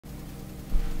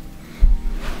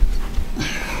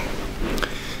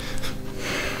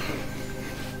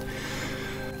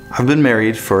I've been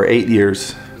married for 8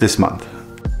 years this month.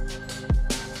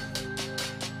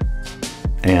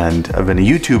 And I've been a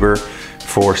YouTuber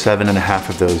for 7.5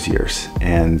 of those years.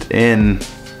 And in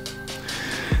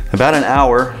about an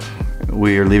hour,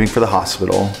 we are leaving for the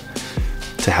hospital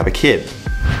to have a kid,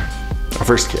 our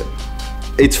first kid.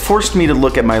 It's forced me to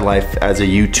look at my life as a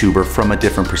YouTuber from a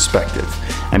different perspective.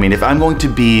 I mean, if I'm going to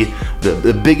be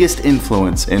the biggest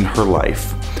influence in her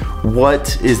life,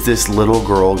 what is this little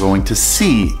girl going to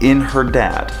see in her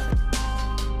dad?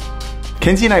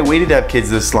 Kenzie and I waited to have kids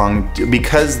this long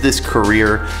because this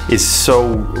career is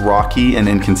so rocky and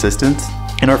inconsistent.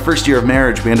 In our first year of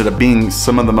marriage, we ended up being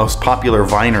some of the most popular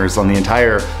Viners on the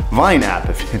entire Vine app.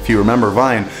 If you remember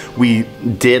Vine, we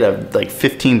did a like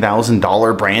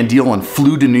 $15,000 brand deal and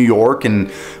flew to New York,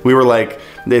 and we were like,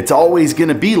 it's always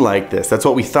gonna be like this. That's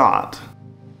what we thought.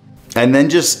 And then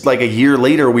just like a year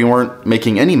later, we weren't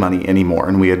making any money anymore,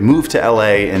 and we had moved to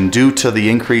LA, and due to the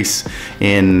increase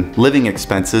in living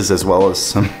expenses as well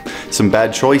as some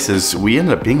bad choices, we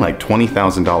ended up being like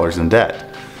 $20,000 in debt.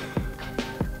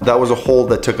 That was a hole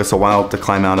that took us a while to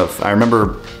climb out of. I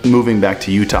remember moving back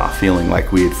to Utah feeling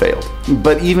like we had failed.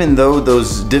 But even though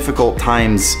those difficult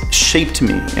times shaped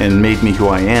me and made me who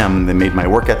I am, they made my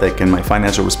work ethic and my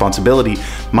financial responsibility,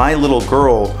 my little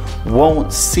girl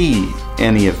won't see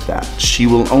any of that. She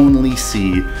will only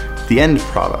see the end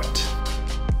product.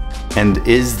 And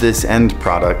is this end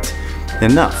product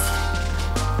enough?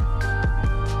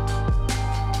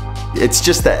 It's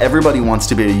just that everybody wants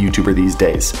to be a YouTuber these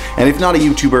days. And if not a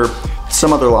YouTuber,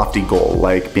 some other lofty goal,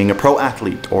 like being a pro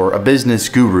athlete or a business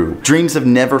guru. Dreams have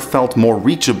never felt more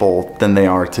reachable than they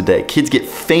are today. Kids get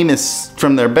famous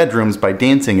from their bedrooms by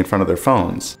dancing in front of their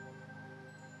phones.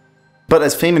 But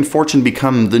as fame and fortune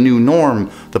become the new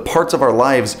norm, the parts of our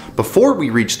lives before we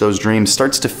reach those dreams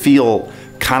starts to feel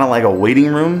kind of like a waiting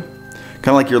room. Kind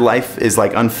of like your life is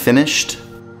like unfinished.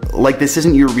 Like this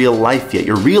isn't your real life yet.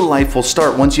 Your real life will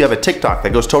start once you have a TikTok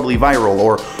that goes totally viral,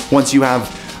 or once you have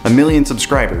 1 million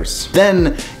subscribers.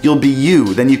 Then you'll be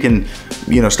you. Then you can,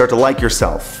 start to like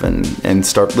yourself and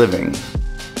start living.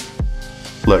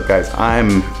 Look guys,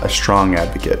 I'm a strong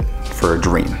advocate for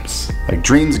dreams. Like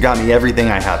dreams got me everything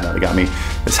I have now. They got me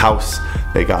this house,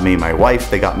 they got me my wife,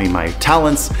 they got me my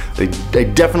talents. They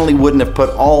definitely wouldn't have put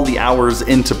all the hours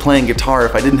into playing guitar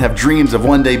if I didn't have dreams of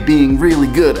one day being really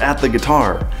good at the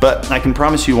guitar. But I can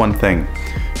promise you one thing,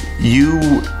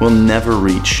 you will never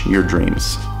reach your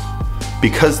dreams.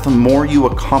 Because the more you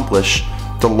accomplish,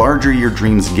 the larger your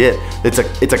dreams get.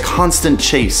 It's a constant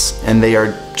chase, and they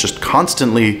are just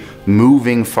constantly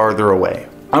moving farther away.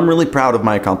 I'm really proud of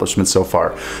my accomplishments so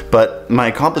far, but my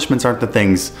accomplishments aren't the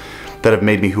things that have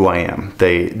made me who I am.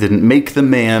 They didn't make the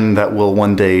man that will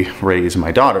one day raise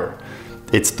my daughter.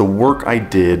 It's the work I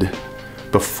did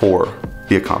before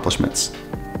the accomplishments.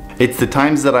 It's the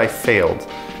times that I failed,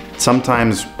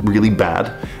 sometimes really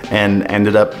bad, and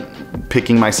ended up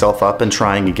picking myself up and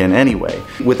trying again anyway.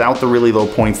 Without the really low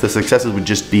points, the successes would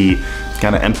just be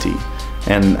kind of empty,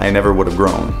 and I never would have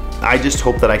grown. I just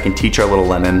hope that I can teach our little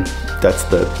Lennon, that's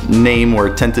the name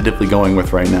we're tentatively going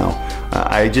with right now.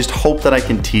 I just hope that I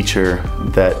can teach her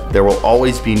that there will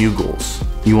always be new goals.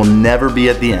 You will never be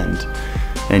at the end,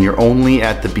 and you're only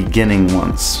at the beginning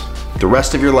once. The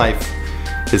rest of your life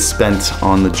is spent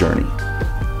on the journey.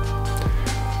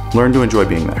 Learn to enjoy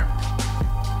being there.